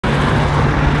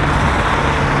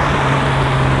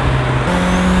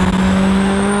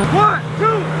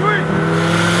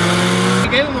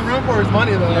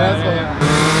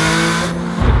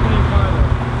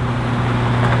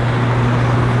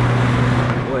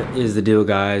What is the deal,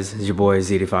 guys? It's your boy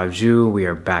Z85Ju. We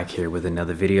are back here with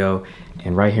another video,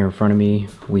 and right here in front of me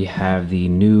we have the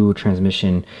new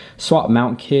transmission swap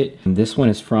mount kit. And this one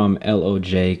is from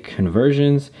LOJ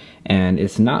Conversions, and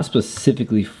it's not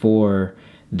specifically for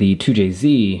the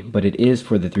 2JZ, but it is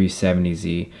for the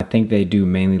 370Z. I think they do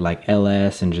mainly like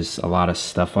LS and just a lot of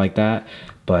stuff like that.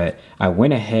 But I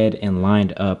went ahead and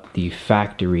lined up the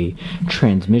factory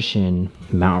transmission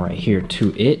mount right here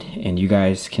to it, and you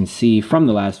guys can see from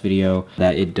the last video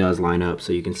that it does line up.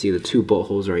 So you can see the two bolt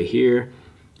holes right here,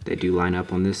 they do line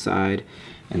up on this side,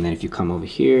 and then if you come over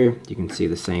here you can see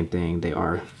the same thing, they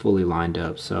are fully lined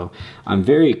up. So I'm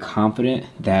very confident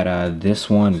that this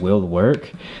one will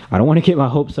work. I don't want to get my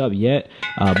hopes up yet,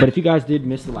 but if you guys did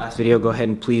miss the last video, go ahead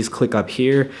and please click up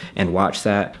here and watch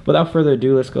that. Without further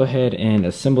ado, let's go ahead and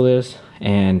assemble this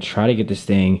and try to get this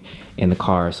thing in the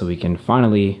car so we can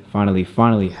finally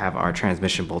have our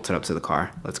transmission bolted up to the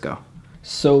car. Let's go.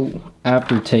 So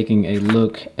after taking a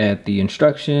look at the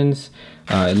instructions,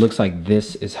 it looks like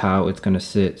this is how it's going to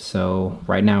sit. So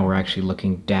right now we're actually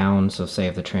looking down. So say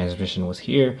if the transmission was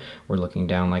here, we're looking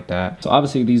down like that. So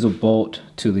obviously these will bolt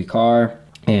to the car,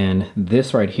 and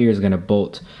this right here is going to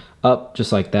bolt up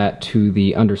just like that to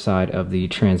the underside of the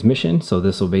transmission. So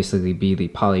this will basically be the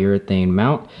polyurethane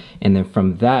mount, and then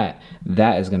from that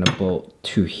is going to bolt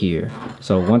to here.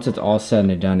 So once it's all said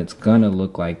and done, it's gonna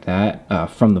look like that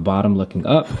from the bottom looking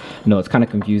up. No, it's kind of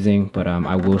confusing, but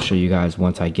I will show you guys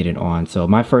once I get it on. So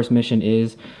my first mission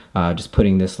is just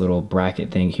putting this little bracket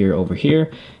thing here over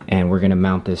here, and we're gonna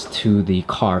mount this to the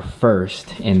car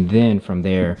first, and then from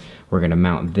there we're gonna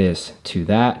mount this to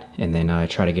that, and then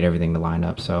try to get everything to line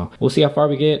up. So we'll see how far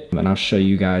we get, and I'll show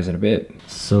you guys in a bit.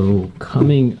 So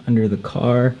coming under the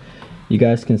car, you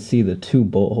guys can see the two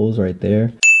bolt holes right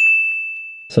there.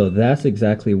 So that's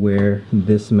exactly where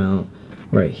this mount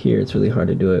right here, it's really hard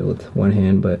to do it with one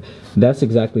hand, but that's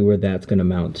exactly where that's gonna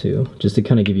mount to. Just to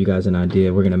kind of give you guys an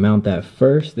idea, we're gonna mount that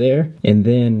first there, and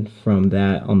then from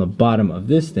that on the bottom of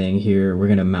this thing here, we're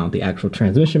gonna mount the actual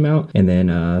transmission mount, and then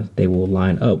they will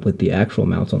line up with the actual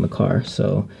mounts on the car.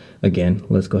 So again,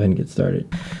 let's go ahead and get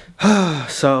started.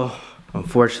 So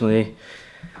unfortunately,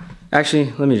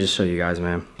 actually, let me just show you guys,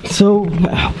 man. So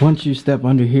once you step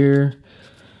under here,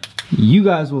 you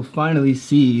guys will finally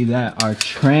see that our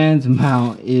trans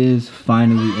mount is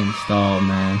finally installed,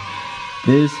 man.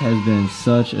 This has been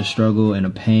such a struggle and a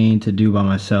pain to do by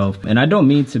myself. And I don't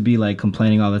mean to be like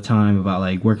complaining all the time about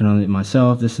like working on it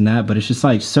myself, this and that, but it's just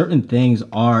like certain things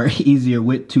are easier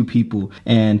with two people.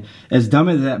 And as dumb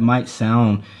as that might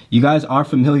sound, you guys are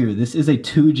familiar. This is a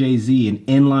 2JZ, an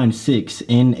inline 6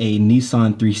 in a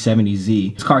Nissan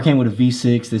 370Z. This car came with a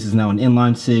V6. This is now an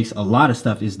inline 6. A lot of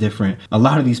stuff is different. A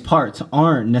lot of these parts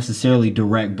aren't necessarily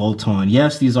direct bolt-on.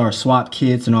 Yes, these are swap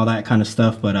kits and all that kind of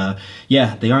stuff, but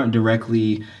yeah, they aren't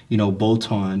directly, you know,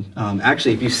 bolt-on.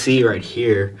 Actually, if you see right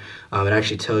here, it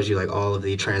actually tells you like all of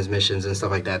the transmissions and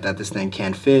stuff like that this thing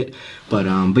can fit. But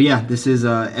yeah, this is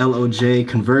LOJ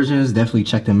Conversions. Definitely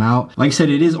check them out. Like I said,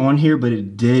 it is on here, but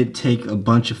it did take a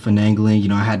bunch of finagling. You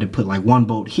know, I had to put like one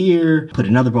bolt here, put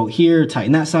another bolt here,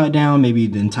 tighten that side down, maybe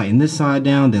then tighten this side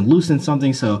down, then loosen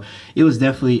something. So it was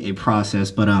definitely a process.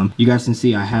 But you guys can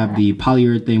see I have the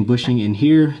polyurethane bushing in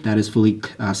here that is fully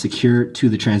secured to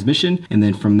the transmission, and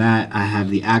then from that I have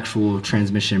the actual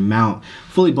transmission mount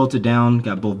fully bolted down.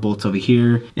 Got both bolts over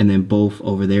here and then both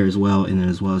over there as well, and then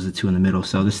as well as the two in the middle.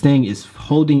 So this thing is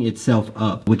holding itself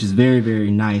up, which is very,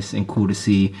 very nice and cool to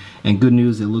see. And good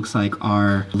news, it looks like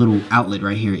our little outlet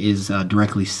right here is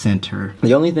directly center.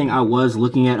 The only thing I was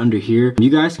looking at under here, you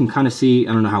guys can kind of see,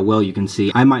 I don't know how well you can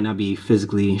see, I might not be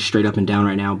physically straight up and down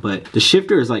right now, but the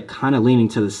shifter is like kind of leaning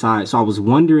to the side. So I was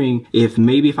wondering if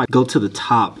maybe if I go to the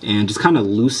top and just kind of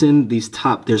loosen these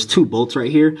top, there's two bolts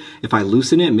right here. If I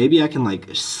loosen it, maybe I can like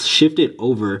shift it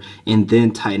over and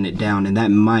then tighten it down, and that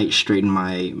might straighten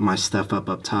my stuff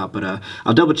up top. But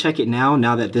I'll double check it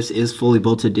now that this is fully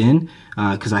bolted in,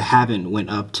 because I haven't went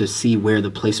up to see where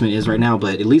the placement is right now.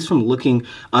 But at least from looking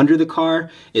under the car,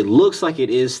 it looks like it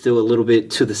is still a little bit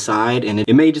to the side, and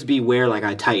it may just be where like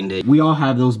I tightened it. We all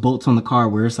have those bolts on the car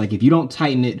where it's like if you don't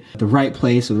tighten it at the right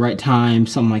place or the right time,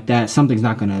 something like that, something's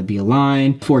not gonna be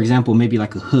aligned. For example, maybe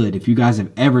like a hood. If you guys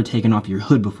have ever taken off your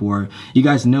hood before, you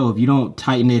guys know if you don't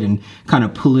tighten it and kind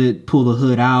of pull the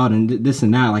hood out and this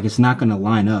and that, like it's not gonna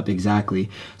line up exactly.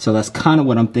 So that's kind of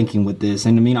what I'm thinking with this.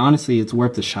 And I mean, honestly, it's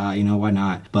worth a shot, you know, why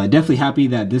not? But definitely happy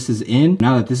that this is in.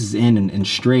 Now that this is in and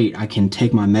straight, I can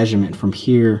take my measurement from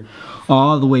here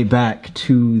all the way back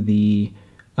to the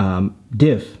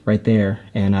diff right there,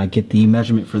 and get the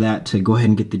measurement for that to go ahead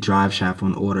and get the drive shaft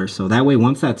on order. So that way,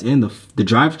 once that's in, the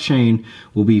drive chain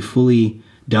will be fully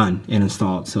done and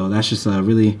installed. So that's just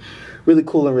really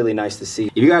cool and really nice to see.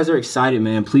 If you guys are excited,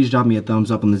 man, please drop me a thumbs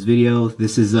up on this video.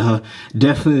 This is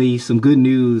definitely some good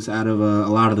news out of a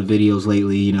lot of the videos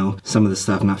lately. You know, some of the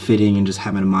stuff not fitting and just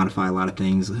having to modify a lot of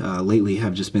things lately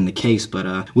have just been the case.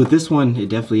 But with this one, it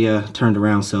definitely turned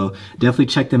around. So definitely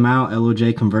check them out,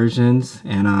 LOJ Conversions.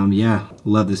 And yeah,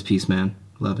 love this piece, man.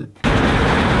 Love it.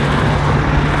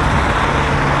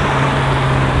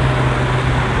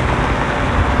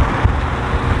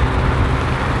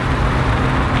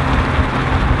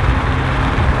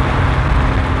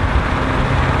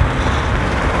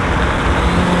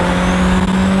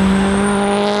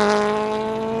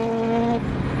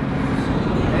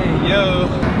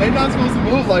 They're not supposed to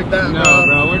move like that, no,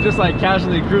 bro. We're just like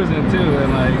casually cruising too,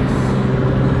 and like.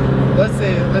 Let's see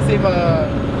if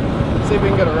we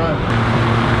can get a run.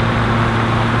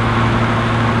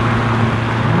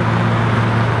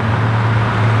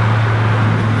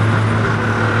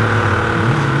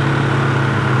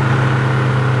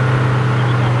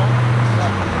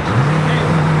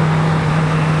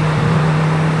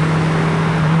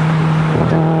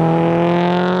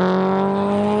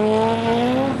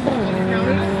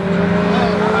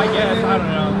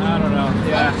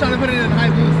 Trying to put it in high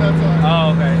boost, that's all.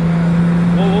 Oh, okay.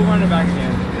 We'll run it back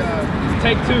again. Yeah.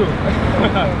 Take two.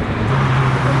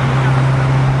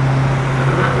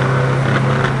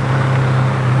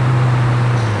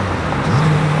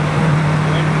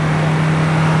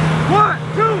 One,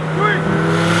 two, three.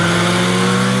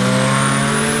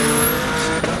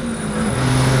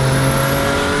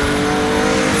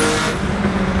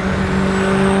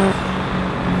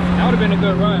 That would have been a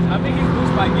good run. I think he's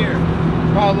boost by gear.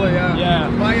 Probably, yeah. Yeah.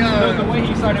 The way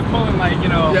he started pulling, like, you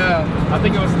know, yeah. I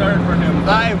think it was third for him.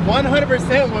 I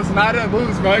 100% was not a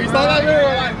boost, bro. You saw that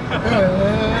video? Like,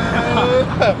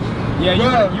 yeah, you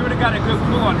would have got a good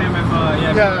pull on him if,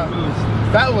 yeah. Boost.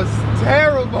 That was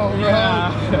terrible, bro.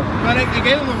 Yeah. But it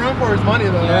gave him a run for his money,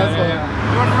 though. Yeah, yeah.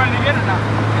 You want to run it again or not?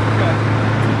 Okay.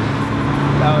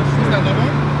 That was. Is that another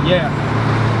one? Yeah.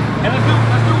 And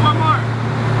let's do one more.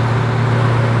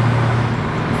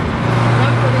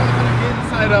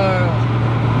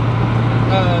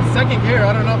 Second gear,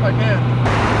 I don't know if I can.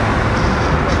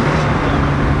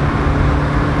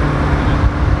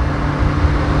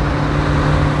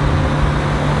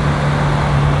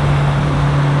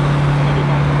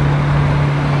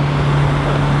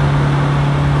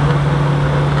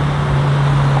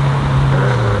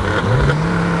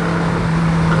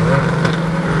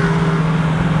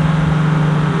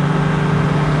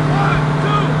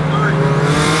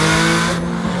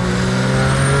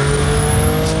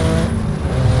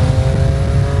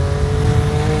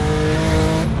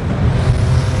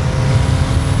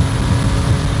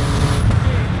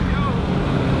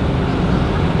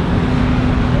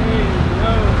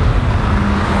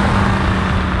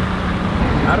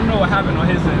 I don't know what happened on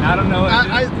his end. I don't know.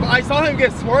 I saw him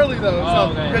get swirly though. Oh,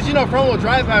 so, okay. Because you know front wheel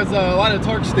drive has a lot of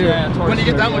torque steer. Yeah, torque when you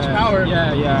get that steer, much power.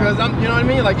 Yeah, yeah. Because you know what I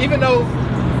mean? Like even though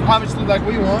obviously like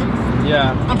we won.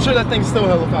 Yeah. I'm sure that thing's still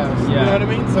hella fast. Yeah. You know what I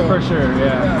mean? So for sure.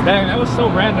 Yeah. Dang, that was so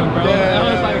random, bro. Yeah, that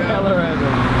was like hella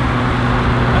random.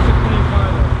 That's a clean car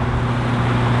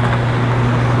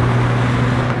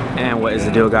though. And what is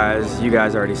the deal, guys? You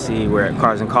guys already see we're at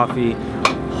Cars and Coffee.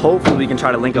 Hopefully we can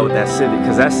try to link up with that Civic,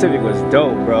 because that Civic was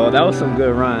dope, bro. That was some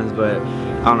good runs, but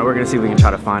I don't know, we're gonna see if we can try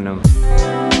to find them.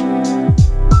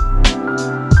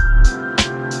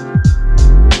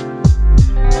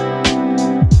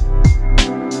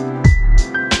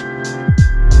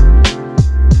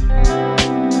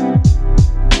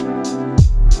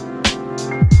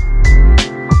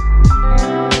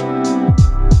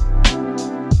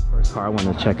 First car I want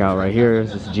to check out right here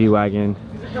is this G-Wagon.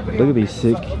 Look at these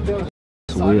sick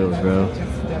wheels, bro.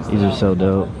 These are so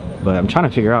dope. But I'm trying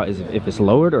to figure out if it's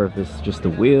lowered or if it's just the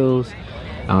wheels.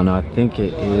 I don't know. I think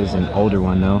it is an older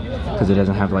one though, because it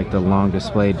doesn't have like the long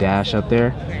display dash up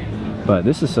there. But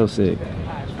this is so sick.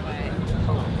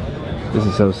 This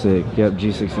is so sick. Yep,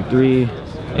 G63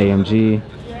 AMG.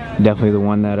 Definitely the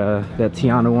one that that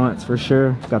Tiana wants for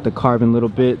sure. Got the carbon little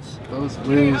bits. those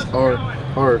wheels are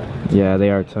hard. Yeah,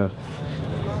 they are tough.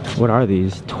 What are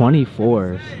these?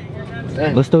 24s.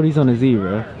 Dang. Let's throw these on a Z,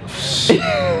 bro.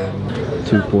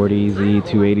 240Z,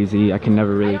 280Z. I can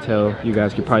never really tell. You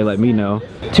guys could probably let me know.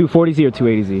 240Z or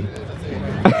 280Z?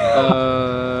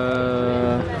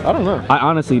 I don't know. I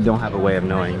honestly don't have a way of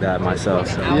knowing that myself.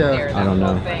 So Yeah. I don't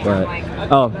know. But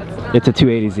oh, it's a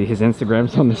 280Z. His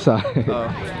Instagram's on the side.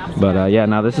 But yeah,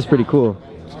 now this is pretty cool.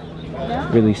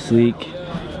 Really sleek,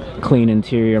 clean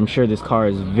interior. I'm sure this car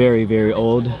is very, very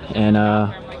old. And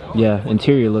yeah,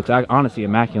 interior looks honestly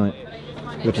immaculate,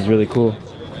 which is really cool.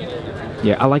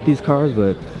 Yeah, I like these cars,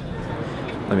 but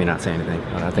let me not say anything.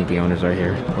 I think the owners are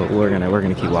here, but we're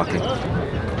gonna keep walking.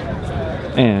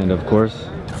 And of course,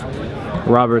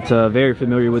 Robert's very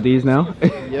familiar with these now.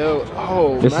 Yo,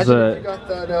 oh, this is a. You got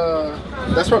that,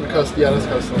 that's probably custom. Yeah, that's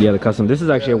custom. Yeah, the custom. This is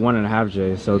actually a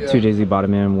 1.5J, so 2 JZ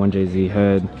bottom end, 1 JZ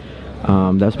head.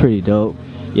 That's pretty dope.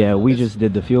 Yeah, we just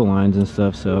did the fuel lines and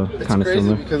stuff, so kind of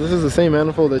similar. Because this is the same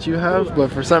manifold that you have,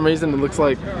 but for some reason it looks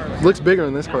bigger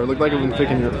in this car. It looked like it wouldn't fit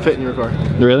in your car.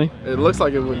 Really? It looks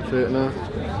like it wouldn't fit, no.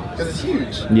 Because it's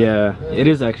huge. Yeah, it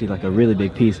is actually like a really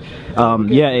big piece.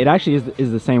 Yeah, it actually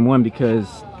is the same one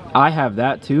because I have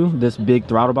that too, this big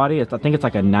throttle body. I think it's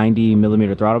like a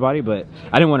 90mm throttle body, but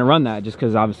I didn't want to run that just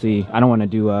because obviously I don't want to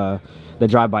do the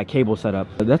drive-by cable setup.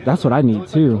 That's what I need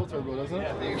too.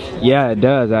 Yeah, it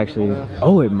does actually.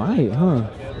 Oh, it might, huh?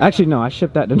 Actually, no, I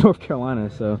shipped that to North Carolina,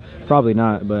 so probably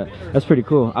not, but that's pretty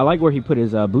cool. I like where he put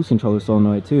his boost controller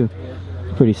solenoid too.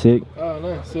 Pretty sick. Oh,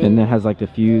 nice. And then it has like the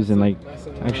fuse and like,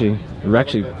 actually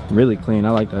really clean. I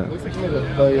like that. Looks like he made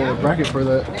a bracket for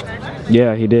that.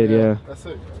 Yeah, he did, yeah. That's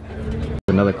it.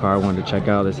 Another car I wanted to check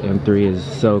out. This M3 is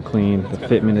so clean. The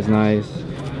fitment is nice.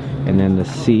 And then the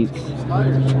seats.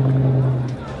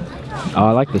 Oh,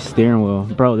 I like the steering wheel.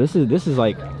 Bro, this is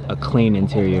like a clean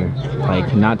interior.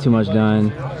 Like not too much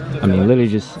done. I mean, literally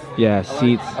just, yeah,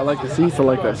 seats. I like the seats. I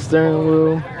like that steering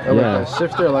wheel. I like that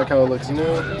shifter. I like how it looks new.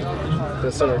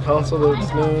 The center console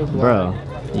looks new. Bro,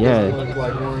 yeah. Look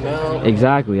like worn out.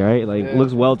 Exactly, right? Like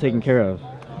looks well taken care of.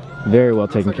 Very well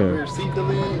taken care of.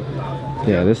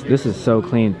 Yeah, this is so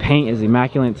clean. Paint is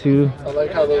immaculate too. I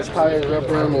like how those tires wrap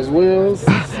around those wheels.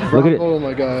 Look at it. Oh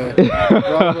my god.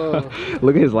 Bravo.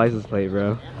 Look at his license plate,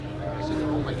 bro.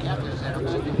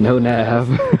 No nav.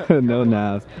 No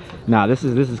nav. Nah, this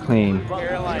is clean.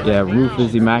 Yeah, roof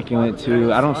is immaculate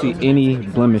too. I don't see any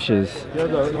blemishes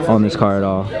on this car at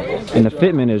all. And the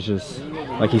fitment is just,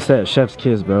 like he said, chef's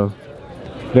kiss, bro.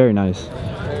 Very nice.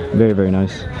 Very, very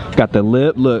nice. Got the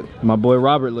lip. Look, my boy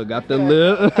Robert, look, got the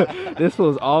lip. This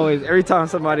was always, every time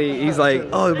somebody, he's like,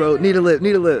 oh bro, need a lip,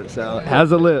 need a lip. So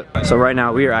has a lip. So right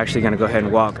now we are actually gonna go ahead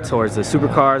and walk towards the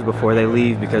supercars before they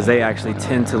leave, because they actually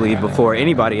tend to leave before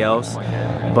anybody else.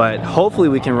 But hopefully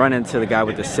we can run into the guy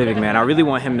with the Civic, man. I really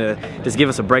want him to just give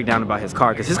us a breakdown about his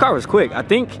car, because his car was quick. I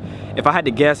think if I had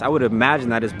to guess, I would imagine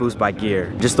that it's boost by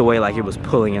gear. Just the way like it was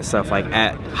pulling and stuff, like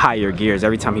at higher gears.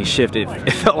 Every time he shifted,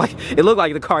 it felt like, it looked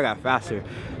like the car got faster.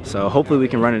 So hopefully we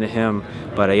can run into him.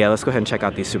 But yeah, let's go ahead and check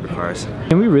out these supercars.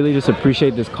 And we really just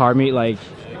appreciate this car meet. Like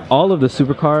all of the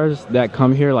supercars that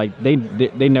come here, like they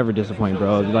never disappoint,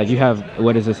 bro. Like you have,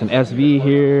 what is this, an SV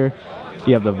here,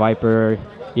 you have the Viper,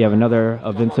 you have another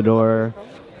Aventador,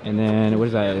 and then what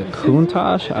is that, a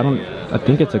Countach? I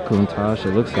think it's a Countach,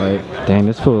 it looks like. Dang,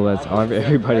 this fool lets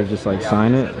everybody just like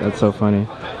sign it. That's so funny.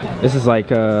 This is like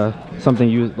something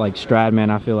you like Stradman,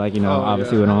 I feel like, you know,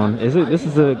 obviously went on. Is it, this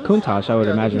is a Countach, I would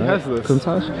imagine, right?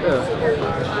 Countach?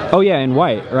 Yeah. Oh yeah, in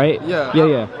white, right? Yeah.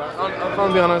 Yeah. I'm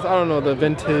gonna be honest, I don't know the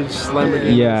vintage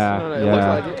Lamborghini. Yeah, it looks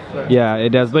like it, but... yeah, it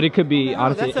does, but it could be,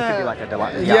 honestly, it could be like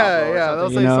a yeah, they'll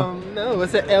say some, no,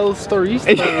 it's an El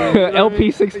Storista.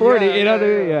 LP640, you know what I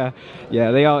mean?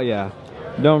 Yeah, they all,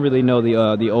 don't really know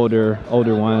the older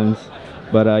ones,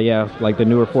 but yeah, like the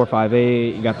newer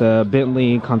 458, you got the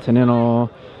Bentley Continental,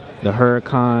 the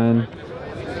Huracan.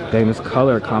 Dang, this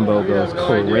color combo goes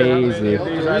crazy.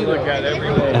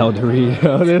 El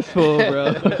Dorito, this fool,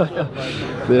 bro.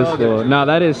 This fool. Nah,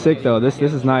 that is sick though. This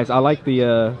is nice. I like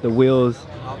the wheels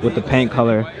with the paint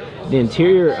color. The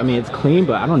interior, I mean, it's clean,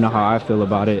 but I don't know how I feel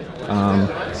about it.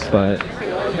 But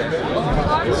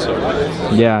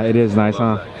yeah, it is nice,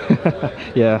 huh?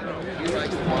 Yeah.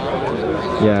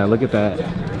 Look at that.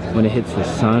 When it hits the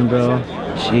sun, bro.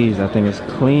 Jeez, that thing is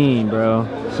clean, bro.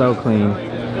 So clean.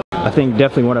 I think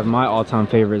definitely one of my all-time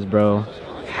favorites, bro,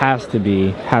 has to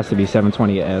be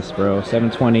 720S, bro.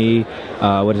 720,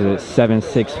 what is it,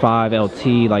 765 LT,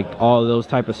 like all those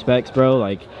type of specs, bro.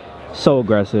 Like so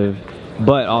aggressive,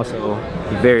 but also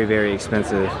very, very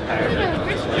expensive.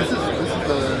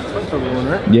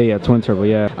 Yeah, twin turbo,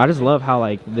 yeah. I just love how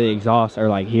like the exhausts are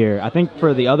like here. I think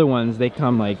for the other ones they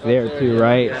come like there too,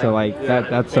 right? So like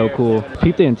that's so cool.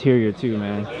 Peep the interior too,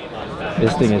 man.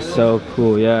 This thing is so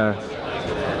cool, yeah.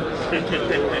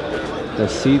 The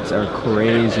seats are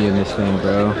crazy in this thing,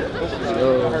 bro.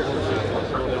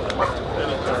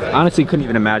 Honestly, couldn't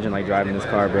even imagine like driving this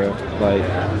car, bro. Like,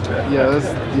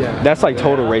 that's like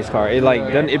total race car. It like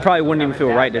it probably wouldn't even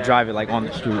feel right to drive it like on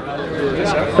the street.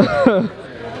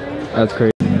 That's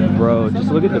crazy, bro. Just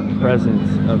look at the presence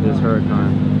of this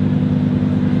Huracan.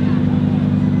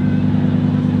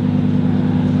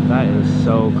 That is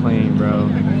so clean, bro.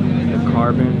 The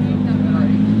carbon.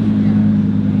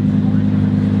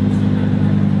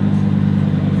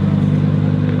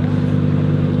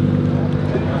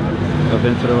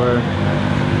 Aventador.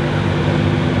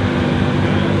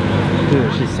 Dude,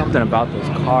 there's just something about those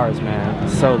cars, man.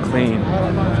 It's so clean.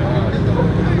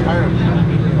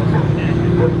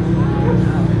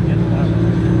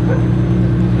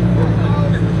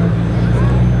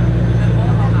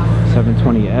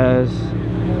 S.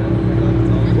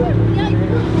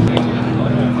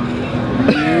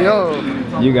 Yo.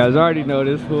 You guys already know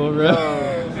this fool, bro.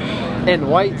 And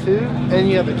white too, and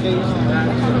you have the cage.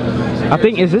 I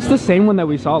think, is this the same one that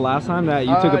we saw last time that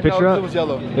you took a picture no, of? it was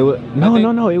yellow. It was,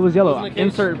 no, it was yellow.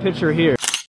 Insert picture here.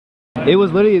 It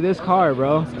was literally this car,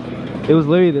 bro. It was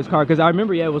literally this car, because I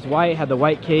remember, yeah, it was white, had the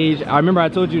white cage. I remember I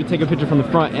told you to take a picture from the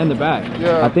front and the back.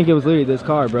 Yeah. I think it was literally this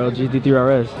car, bro,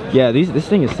 GT3 RS. Yeah, this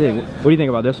thing is sick. What do you think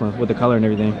about this one with the color and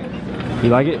everything? You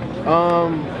like it?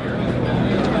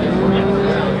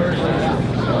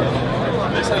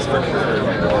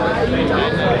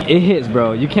 It hits,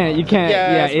 bro. You can't,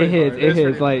 yeah, it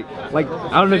hits. Like,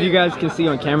 I don't know if you guys can see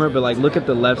on camera, but like, look at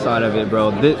the left side of it,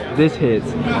 bro. This hits.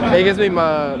 It gives me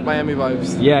my Miami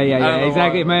vibes. Yeah,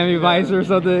 exactly. Miami Vice or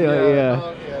something. Yeah.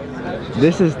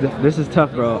 This is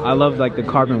tough, bro. I love like the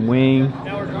carbon wing.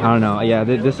 I don't know. Yeah,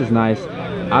 this is nice.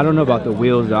 I don't know about the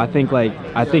wheels though. I think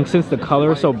since the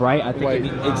color is so bright, I think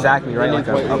exactly right, like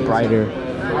a brighter.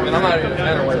 And I'm not even a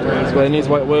fan of white wheels, but it needs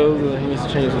white wheels and he needs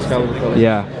to change the caliber color.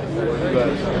 Yeah.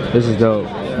 This is dope.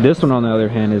 This one on the other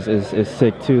hand is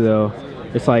sick too though.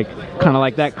 It's like kind of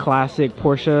like that classic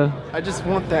Porsche. I just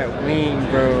want that wing,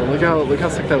 bro. Look how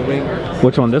sick that wing is.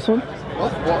 Which one? This one? Well,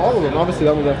 all of them. Obviously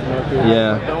that one's aftermarket.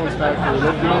 Yeah. That one's factory. You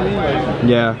know what I mean? Like,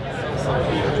 yeah.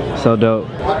 So dope.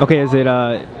 Okay, is it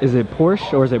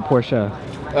Porsche or is it Porsche?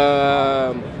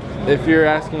 If you're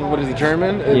asking what is it,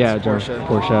 German? It's yeah, Porsche.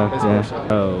 Porsche. It's Yeah.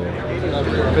 Porsche. Oh,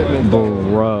 Fitment,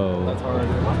 bro. that's hard.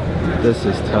 This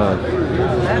is tough.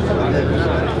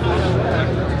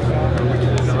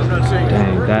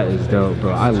 Dang, that is dope,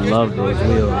 bro. I love those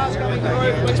wheels.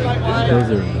 Those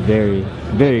are very,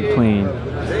 very clean.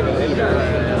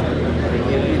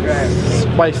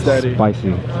 Spice Daddy.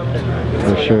 Spicy,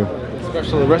 for sure.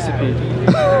 Special recipe.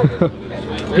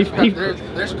 He He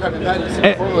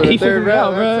figured it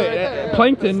out, bro.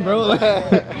 Plankton, bro.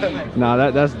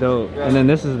 Nah, that's dope. And then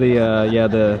this is the yeah,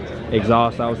 the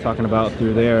exhaust I was talking about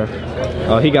through there.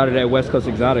 Oh, he got it at West Coast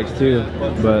Exotics too,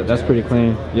 but that's pretty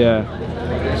clean. Yeah.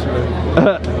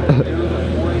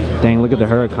 Dang, look at the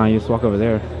Huracan. You just walk over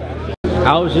there.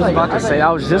 I was just about to say,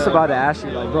 I was just about to ask you,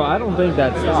 like, bro, I don't think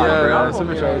that's stock, bro.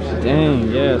 Supercharged.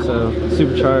 Dang, yeah, so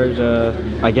supercharged,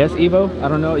 I guess Evo? I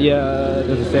don't know, yeah,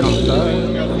 does it say it on the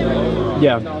side?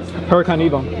 Yeah, Huracan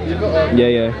Evo.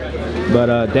 Yeah.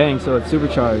 But dang, so it's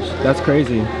supercharged. That's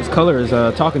crazy. This color is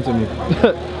talking to me.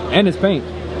 And it's paint,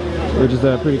 which is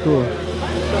pretty cool.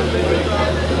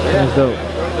 That's dope.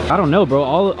 I don't know, bro.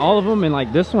 All of them, and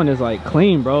like this one is like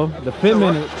clean, bro. The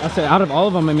fitment, I said out of all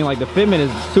of them, I mean like the fitment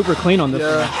is super clean on this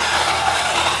one.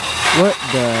 What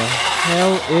the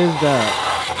hell is that?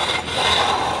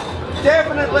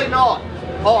 Definitely not.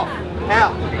 Off.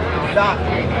 Out. Done.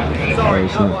 Sorry,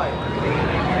 Oh, no way.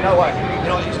 No way. You're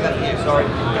not using that here, sorry.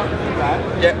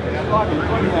 Yeah.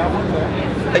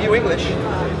 Are you English?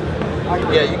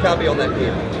 Yeah, you can't be on that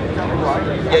pier.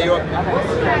 Yeah, you're.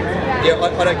 Yeah, I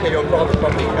don't care. You're on private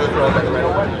property. You can't drive that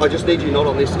around. I just need you not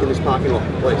on this in this parking lot,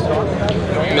 please.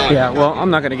 No. Yeah, well, I'm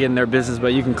not gonna get in their business,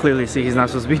 but you can clearly see he's not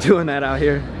supposed to be doing that out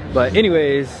here. But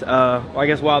anyways, I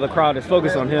guess while the crowd is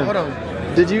focused on him. Hold on.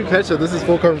 Did you catch that this is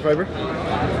full carbon fiber?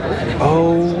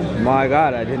 Oh my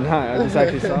god, I did not. I just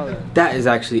actually saw that. That is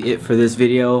actually it for this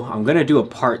video. I'm gonna do a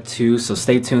part 2, so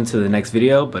stay tuned to the next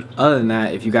video. But other than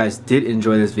that, if you guys did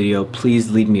enjoy this video, please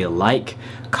leave me a like,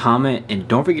 comment, and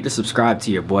don't forget to subscribe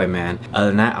to your boy, man. Other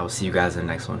than that, I will see you guys in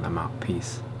the next one. I'm out.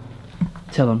 Peace.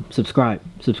 Tell them, subscribe,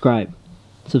 subscribe,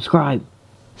 subscribe,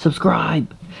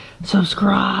 subscribe,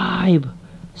 subscribe,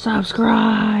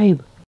 subscribe.